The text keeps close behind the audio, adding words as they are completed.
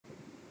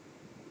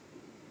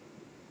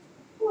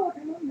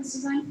this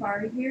is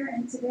Fari here,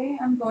 and today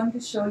I'm going to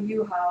show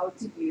you how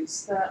to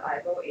use the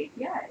Aibo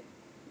API.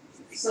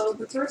 So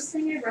the first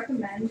thing I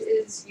recommend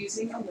is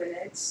using a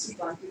Linux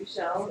Ubuntu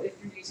shell if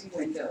you're using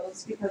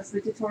Windows, because the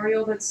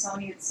tutorial that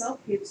Sony itself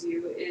gives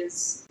you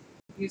is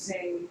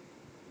using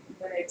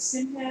Linux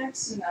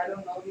syntax, and I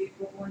don't know the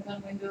equivalent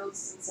on Windows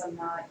since I'm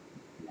not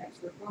an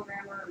expert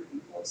programmer or even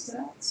close to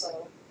that,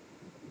 so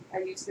I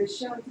use this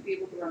shell to be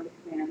able to run the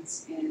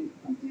commands in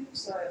Ubuntu.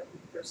 So I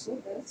first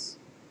load this.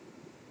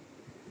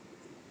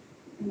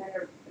 And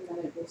then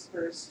it goes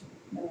first,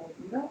 and then I'll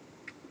open it up.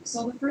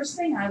 So the first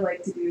thing I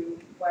like to do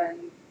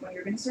when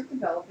you're going to start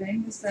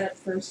developing is that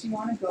first you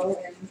want to go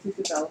into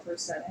developer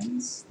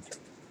settings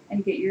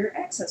and get your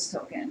access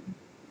token.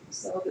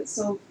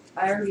 So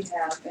I already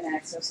have an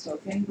access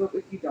token, but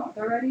if you don't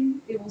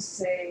already, it will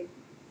say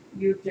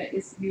you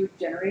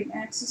generate an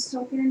access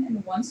token,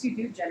 and once you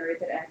do generate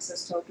that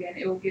access token,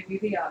 it will give you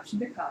the option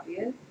to copy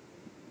it.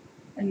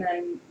 And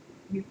then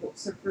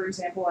so for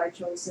example, I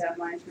chose to have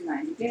mine for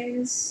 90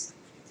 days.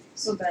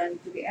 So then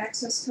for the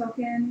access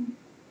token,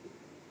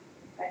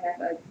 I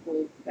have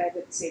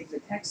it saved as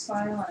a text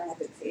file, and I have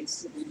it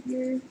pasted in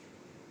here.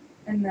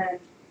 And then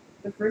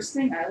the first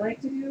thing I like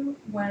to do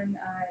once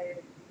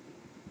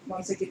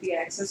I get the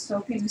access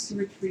token is to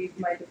retrieve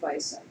my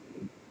device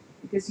ID.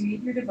 Because you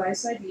need your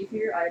device ID for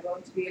your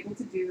Aibo to be able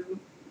to do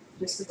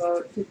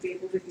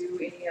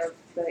any of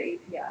the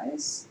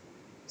APIs.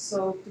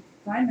 So to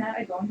find that,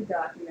 I go into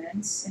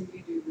Documents, and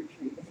you do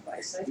retrieve the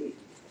device ID.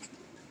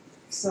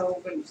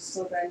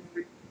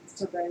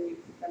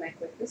 Then I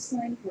click this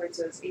link where it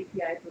says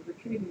API for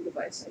retrieving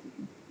device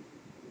ID.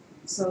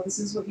 So this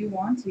is what you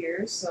want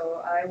here.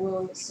 So I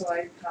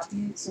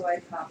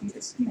copy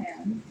this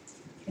command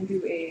and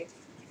do a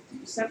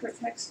separate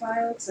text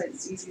file, because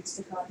it's easiest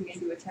to copy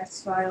into a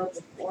text file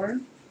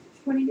before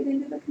putting it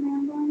into the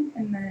command line.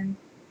 And then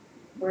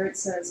where it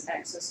says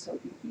access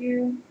token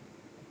here,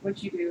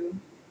 what you do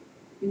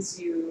is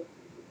you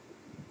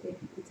take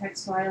the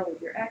text file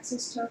with your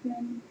access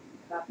token,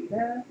 copy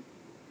that,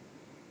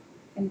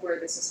 and where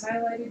this is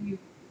highlighted, you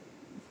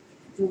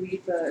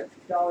delete the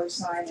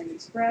 $sign in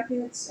these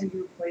brackets, and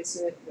you replace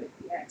it with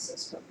the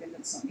access token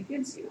that Sony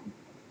gives you.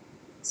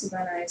 So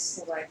then I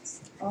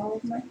select all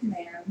of my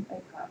command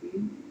I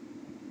copied,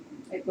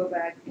 I go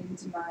back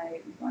into my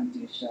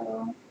Ubuntu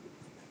shell,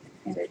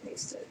 and I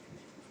paste it.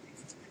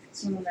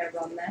 So when I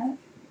run that,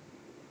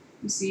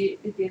 you see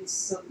it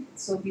gives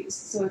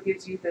it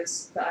gives you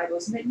the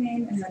Aibo's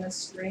nickname and then a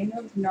string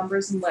of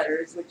numbers and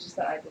letters, which is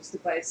the Aibo's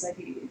device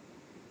ID.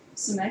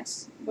 So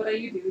next, what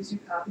you do is you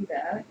copy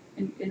that,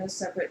 and in a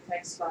separate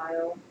text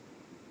file,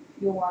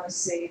 you'll want to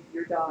save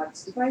your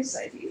dog's device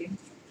ID,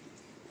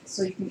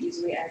 so you can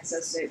easily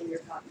access it when you're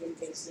copying and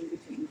pasting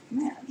between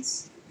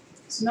commands.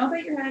 So now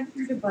that you have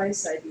your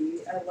device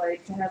ID, I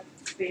like to have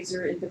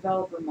Phaser in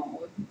developer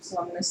mode. So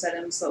I'm going to set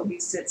him so he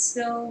sits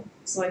still,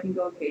 so I can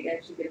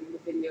actually get him in the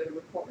video to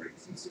record.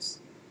 So he's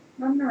just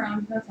running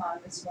around in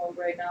autonomous mode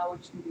right now,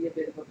 which can be a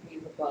bit of a pain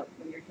in the butt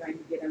when you're trying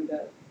to get him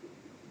to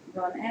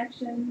run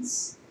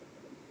actions.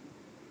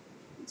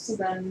 So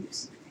then,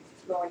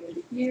 going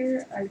into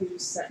here, I do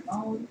set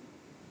mode.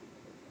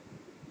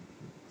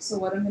 So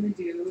what I'm going to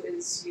do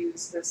is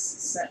use this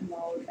set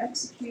mode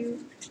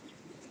execute.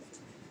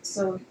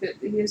 So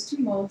he has two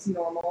modes: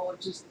 normal,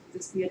 which is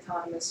just the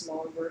autonomous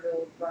mode where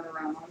he'll run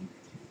around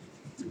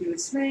and do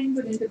his thing,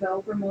 but in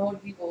developer mode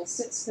he will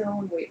sit still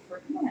and wait for a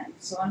command.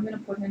 So I'm going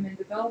to put him in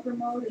developer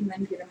mode and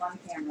then get him on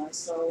camera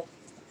so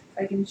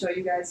I can show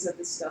you guys that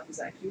this stuff is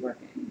actually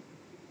working.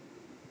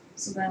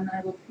 So then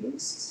I will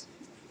paste.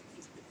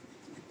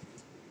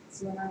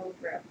 So then I will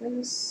grab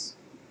this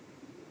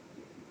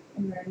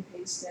and then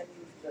paste in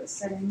the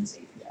settings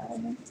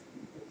API.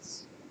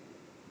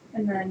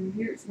 And then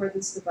here's where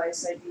this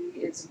device ID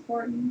is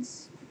important.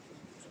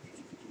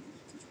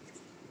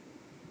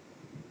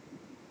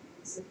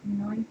 So if you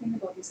know anything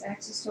about these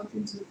access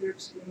tokens, they're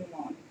extremely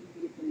long. It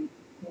can be a pain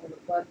in the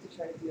butt to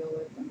try to deal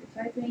with when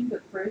you're typing,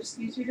 but first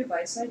use your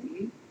device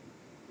ID,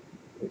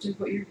 which is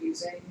what you're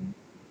using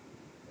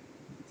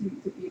to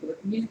be able to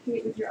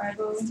communicate with your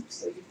Aibo.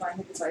 So you find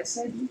the device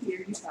ID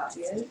here, you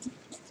copy it,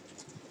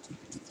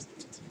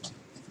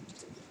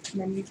 and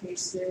then you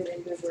paste it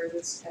into where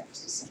this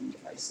text is saying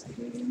device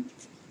ID.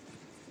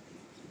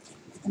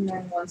 And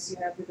then once you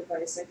have the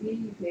device ID,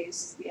 you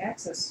paste the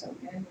access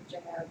token, which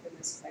I have in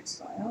this text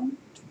file,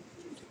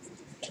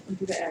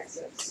 into the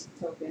access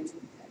token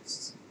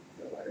text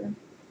filler.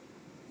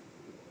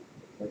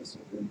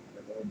 Placeholder,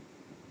 whatever.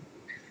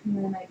 And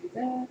then I do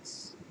that,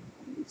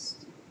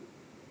 paste.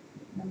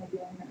 And then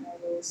again,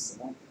 I will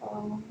select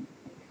all and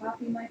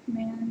copy my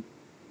command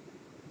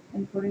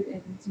and put it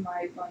into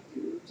my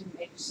Ubuntu to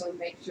make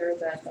sure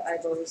that the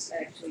Aibo is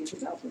actually in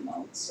developer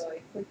mode. So I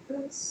click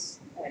this,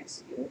 I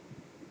execute it.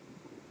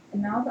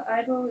 And now the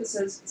Aibo, it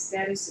says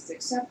status is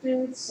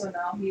accepted, so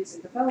now he's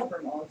in developer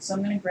mode. So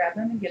I'm going to grab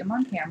him and get him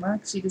on camera,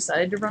 because he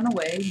decided to run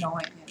away,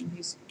 knowing him.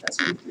 He's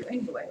best through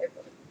anyway,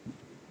 but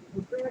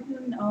we'll grab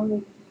him,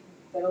 and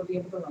that'll be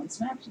able to run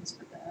some actions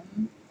for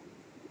them.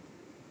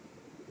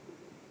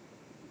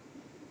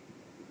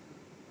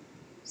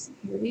 So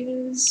here it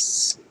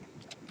is.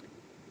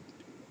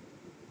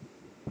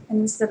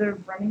 And instead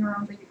of running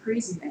around like a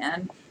crazy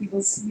man, he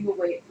will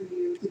wait for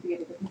you to be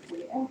able to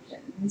complete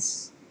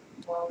actions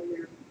while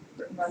you're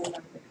running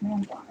under the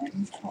command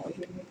line. Oh,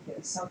 he gave me a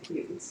kiss. How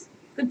cute.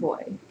 Good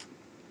boy.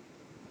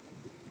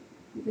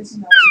 Because he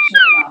knows he's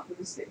showing off with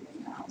his big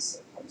thing now, so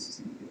of course he's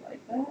going to be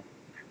like that.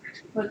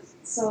 But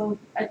so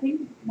I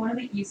think one of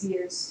the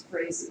easiest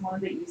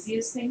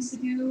things to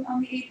do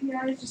on the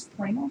API is just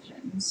play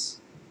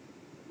motions,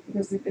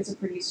 because it's a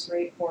pretty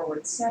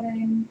straightforward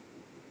setting.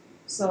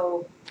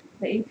 So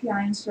the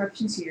API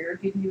instructions here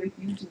give you a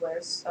huge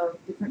list of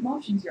different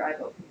motions your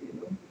Aibo can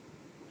do.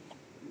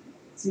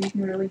 So you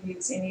can really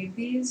use any of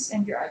these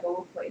and your Aibo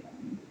will play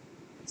them.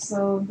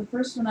 So the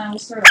first one I will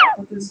start off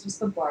with is just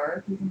the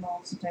bark, even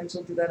though sometimes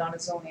he'll do that on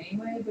his own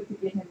anyway, but to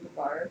get him to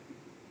bark,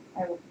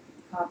 I will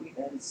copy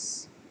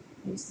this,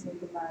 paste it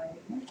into my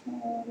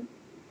notepad.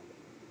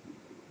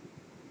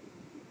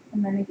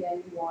 And then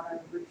again, you want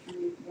to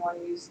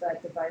use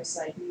that device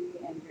ID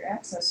and your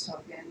access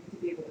token to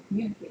be able to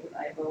communicate with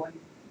Aibo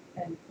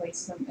and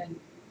place them and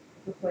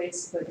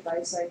replace the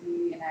device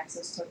ID and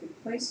access token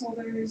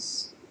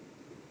placeholders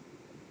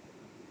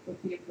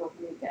with the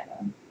appropriate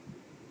data.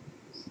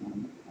 So I'm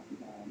going to copy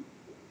that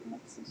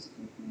access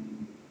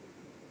token.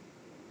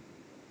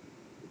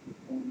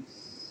 This.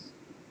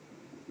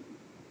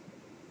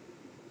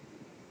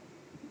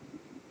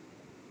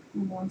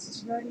 And once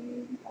it's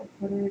ready, I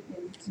put it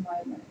into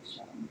my Linux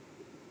shell.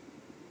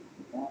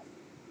 Like that.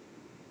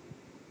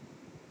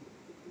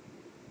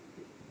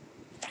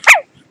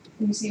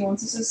 And you see,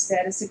 once it says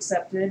status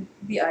accepted,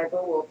 the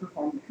Aibo will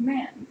perform the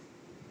command.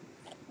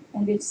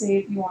 And if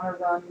you want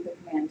to run the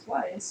command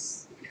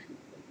twice,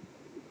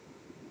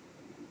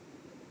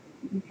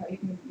 you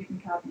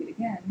can copy it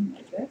again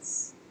like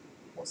this,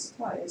 post it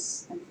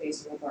twice, and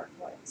Phaser will bark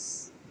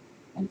twice.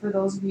 And for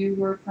those of you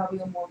who are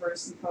probably more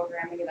versed in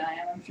programming than I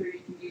am, I'm sure you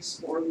can use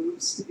for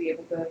loops to be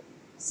able to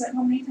set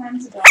how many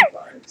times a dog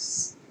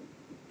barks.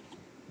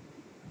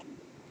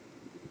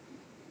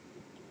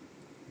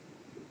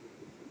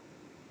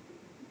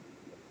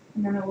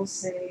 And then it will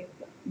say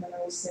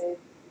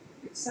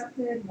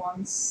accepted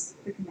once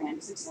the command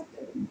is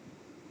accepted. And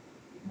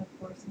of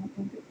course, I don't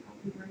think it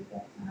copied right at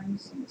that time,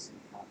 so I'm just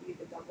going to copy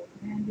the double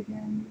command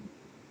again.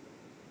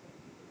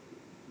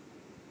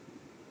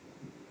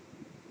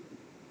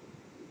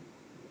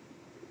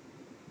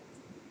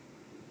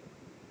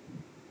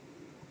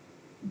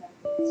 And then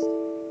paste.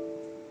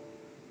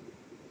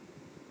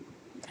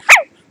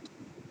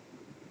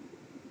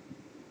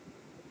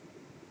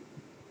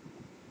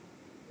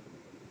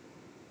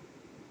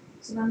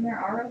 So then there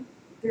are a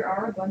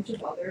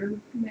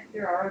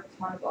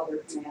ton of other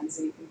commands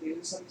that you can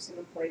do. So I'm just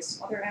going to play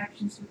some other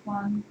actions for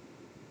fun.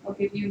 I'll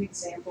give you an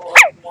example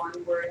of one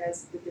where it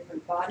has the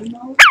different body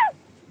mode.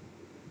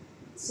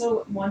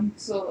 So one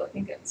that I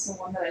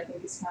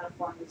think is kind of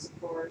fun is of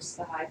course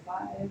the high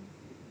five.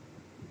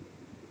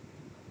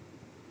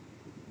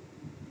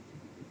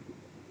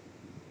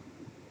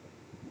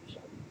 Which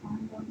I can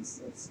find on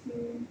this list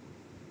here.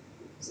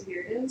 So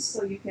here it is.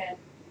 So you can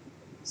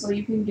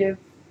give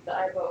the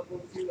Aibo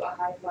will do a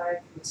high five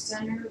from the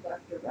center,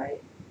 left or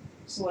right.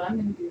 So what I'm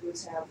going to do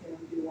is have him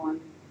do one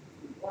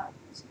from the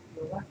left,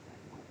 the left high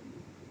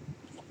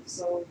five.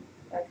 So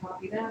I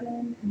copy that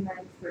in, and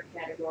then for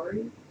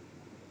category,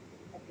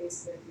 I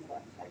paste it in the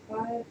left high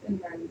five,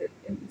 and then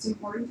it's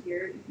important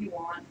here, if you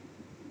want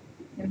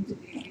him to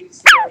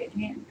use the right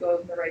hand, go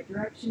in the right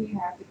direction, you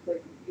have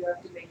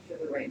to make sure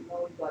the right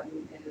mode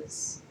button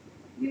is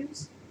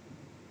used.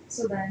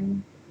 So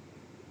then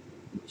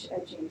I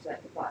change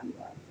that to body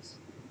left.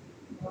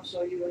 And I'll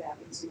show you what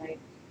happens when I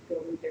go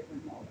to a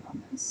different mode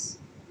on this.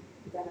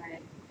 Then I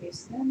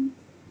paste it in,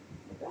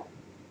 like that.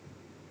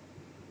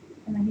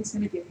 And then he's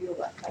going to give you a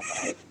left high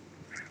five.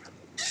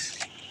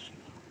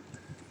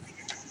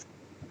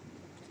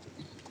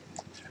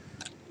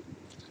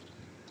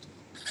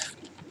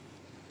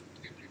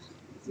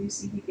 So you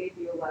see he gave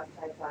you a left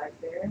high five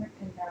there, and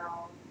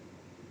now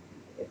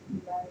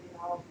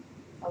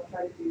I'll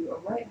try to do a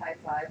right high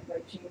five by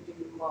changing the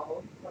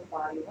mode from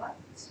body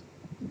left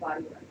to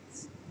body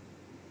right.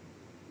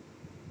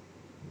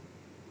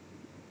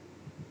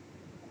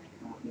 And I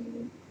copy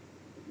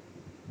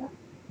that,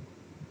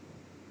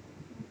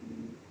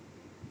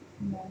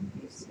 and then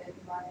paste it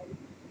into my shell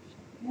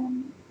again.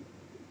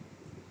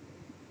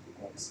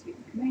 I execute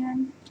the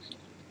command.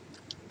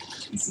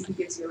 You see he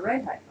gives you a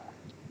right high five.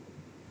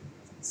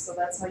 So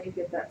that's how you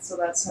get that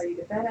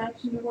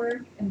action to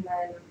work. And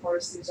then of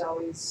course there's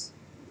always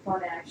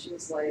fun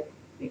actions like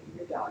making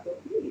your dog go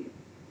pee,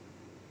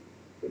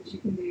 which you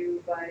can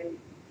do by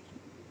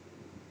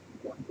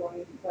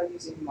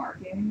using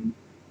marking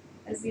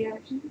as the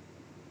action.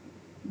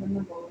 And then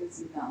the mode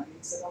is none.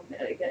 So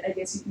I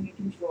guess you can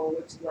control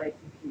which light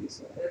you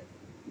pees with.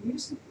 You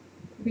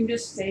can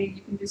just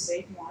say if you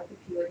want it to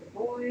pee like a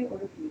boy or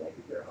to pee like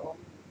a girl.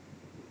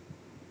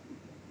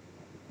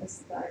 That's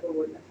the Aibo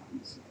wouldn't have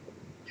comes.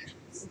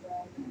 So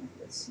then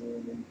this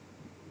here,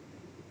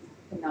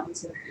 and now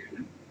he's going to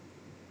pee.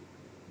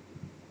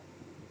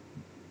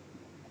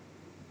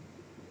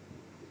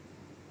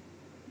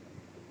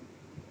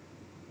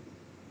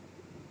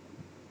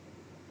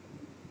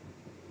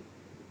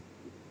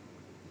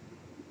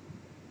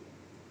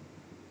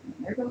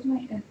 there goes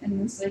my,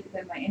 and it's like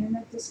then my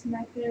internet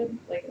disconnected,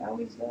 like it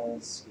always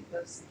does,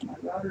 because my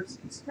router's a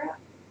piece of crap.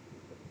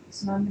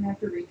 So now I'm gonna have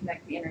to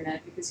reconnect the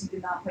internet because he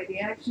did not play the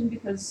action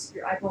because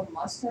your Aibo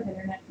must have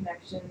internet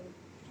connection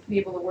to be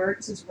able to work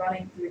because it's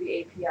running through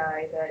the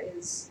API that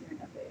is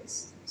internet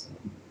based. So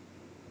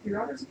if your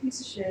router's a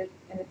piece of shit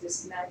and it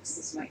disconnects,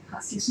 this might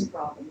cause you some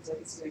problems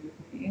like it's doing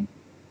with me.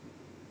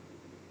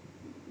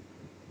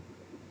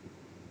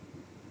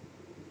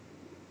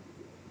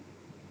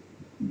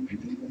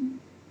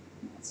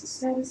 So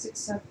status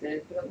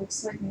accepted, but it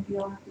looks like maybe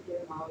I'll have to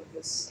get him out of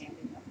this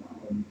standing up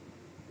mode.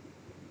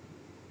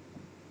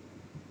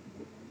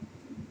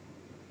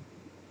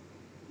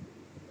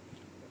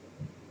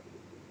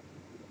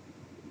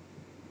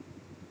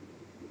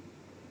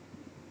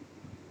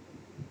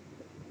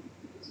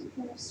 So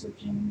I'll try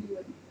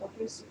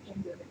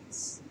switching to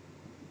this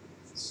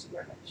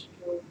stretch, which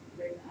will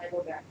bring the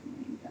Aibo back from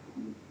laying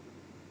down.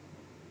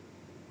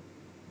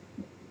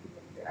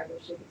 Your Aibo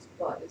shake its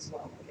butt as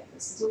well. Again,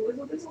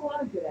 there's a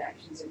lot of good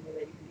actions in here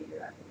that you can get your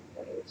Aibo to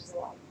play, which is a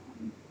lot of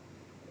fun.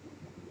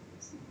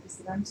 Just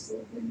that I'm still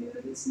a bit new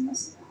to this and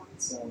messing around,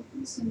 so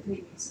it's going to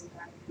take me some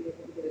time to be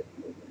able to get it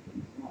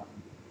working as well.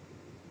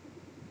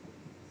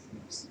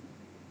 So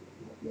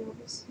I'll be able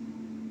to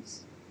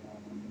scans.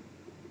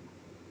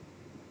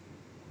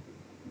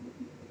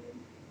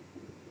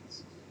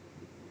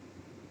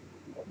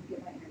 Get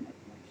my internet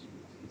connection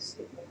to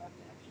skip the left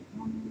action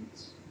moment.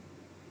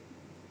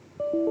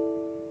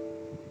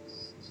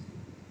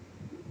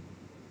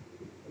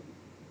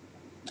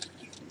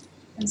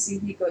 And see,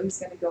 he's going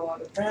to go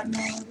out of that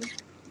mode.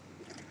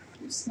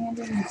 You're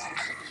standing, he's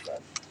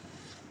going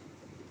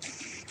to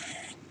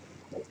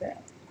like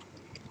that.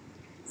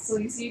 So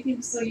you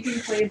can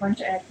play a bunch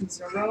of actions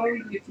in a row.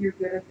 If you're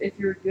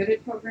good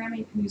at programming,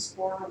 you can use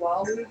for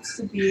while loops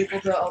to be able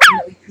to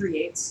ultimately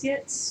create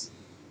skits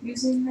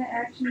using the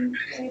action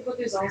play. But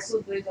there's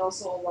also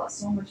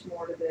so much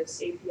more to this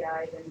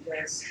API than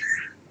just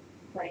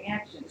playing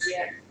actions.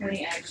 Yeah,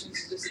 playing actions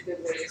is just a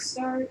good way to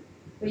start,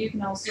 but you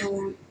can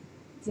also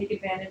take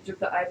advantage of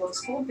the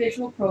Aibo's full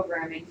visual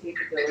programming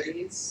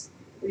capabilities,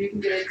 where you can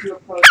get it to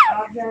approach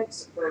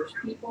objects, approach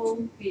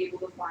people, be able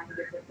to find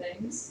different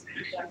things,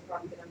 which I'm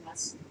probably going to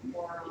mess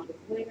more around with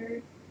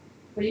later.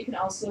 But you can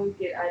also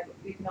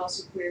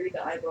query the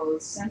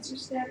Aibo's sensor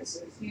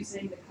statuses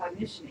using the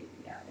cognition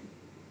API.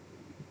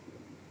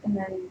 And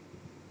then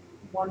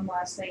one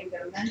last thing I'm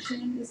going to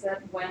mention is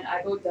that when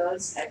Aibo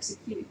does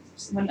execute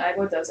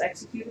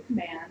a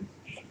command,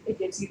 it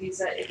gives you these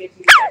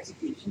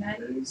execution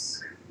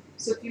IDs.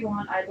 So if you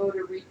want Aibo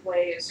to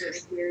replay a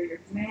certain query or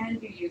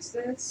command, you use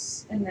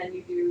this, and then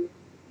you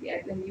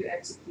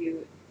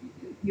execute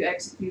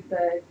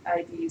the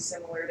ID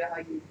similar to how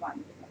you find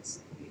the device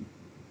ID.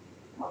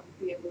 I'll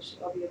be able to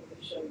show you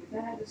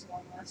that as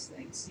one last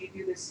thing. So you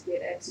do this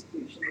get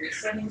execution in the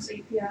settings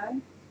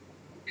API.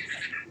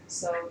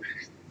 So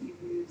you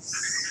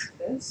use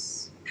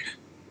this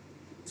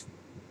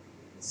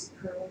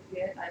curl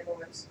get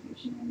Aibo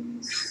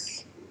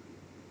executions.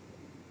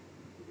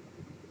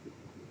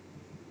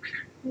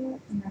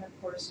 And then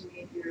of course you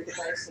need your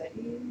device ID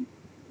and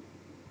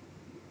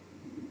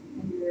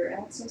your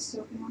access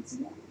token once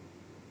again.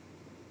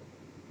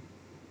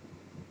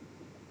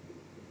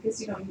 I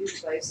guess you don't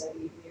use device ID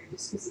here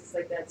just because it's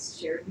like that's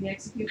shared in the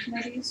execution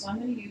ID. So I'm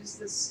going to use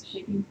this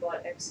shaking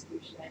butt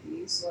execution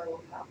ID. So I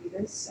will copy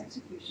this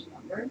execution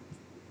number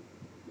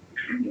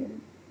in here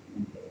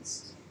and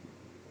paste.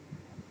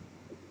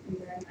 And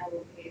then I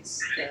will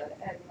paste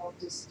and I'll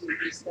just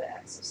use the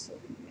access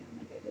token again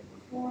like I did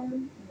before.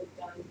 And we've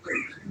done for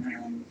each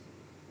command.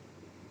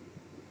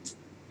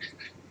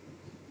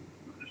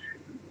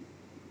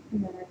 And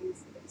then I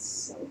use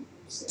this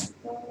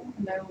sample,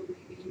 and I will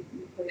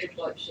replay the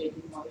butt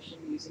shaking motion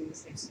using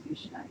this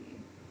execution ID.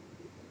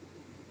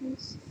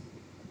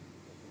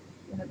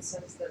 And it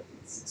says that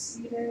it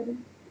succeeded.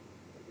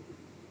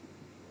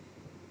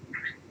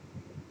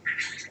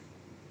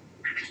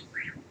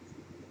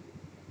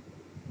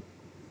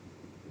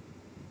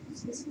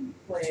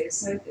 Play.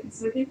 So I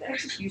think the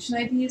execution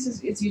IDs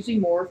is usually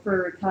more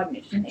for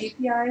cognition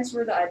APIs,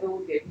 where the Aibo will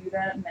give you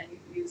that, and then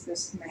you use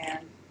this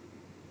command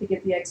to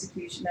get the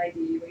execution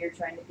ID when you're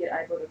trying to get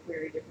Aibo to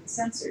query different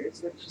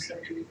sensors, which is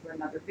going to be for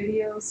another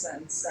video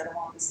since I don't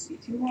want this to be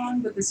too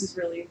long. But this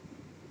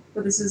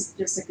is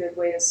just a good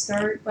way to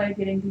start by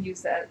getting to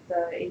use the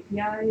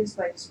APIs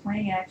by just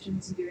playing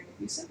actions and doing a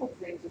few simple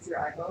things with your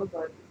Aibo.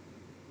 But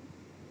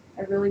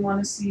I really want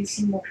to see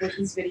some more with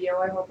this video.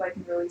 I hope I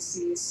can really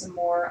see some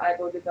more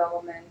Aibo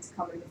development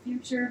come in the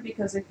future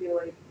because I feel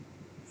like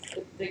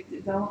the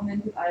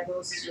development with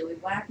Aibos is really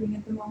lacking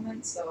at the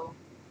moment. So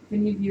if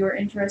any of you are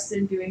interested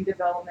in doing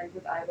development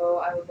with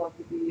Aibo, I would love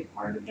to be a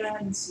part of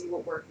that and see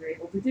what work you're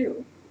able to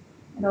do.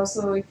 And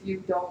also, if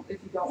you don't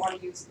want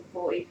to use the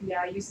full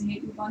API using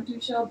the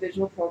Ubuntu shell,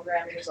 visual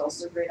programming is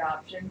also a great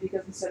option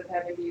because instead of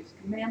having to use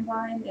command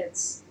line,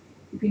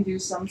 you can do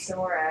some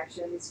similar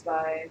actions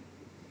by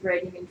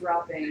dragging and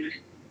dropping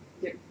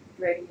different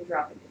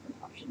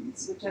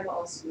options, which I will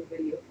also do a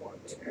video for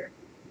later.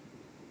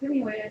 But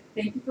anyway,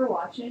 thank you for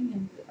watching,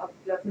 and I'll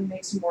definitely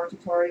make some more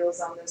tutorials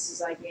on this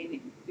as I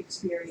gain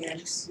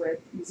experience with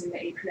using the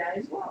API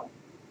as well.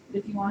 But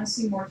if you want to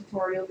see more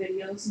tutorial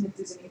videos, and if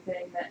there's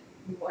anything that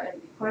you want,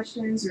 any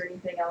questions or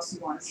anything else you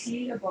want to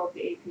see about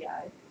the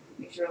API,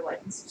 make sure to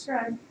like and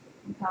subscribe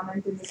and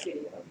comment in this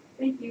video.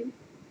 Thank you.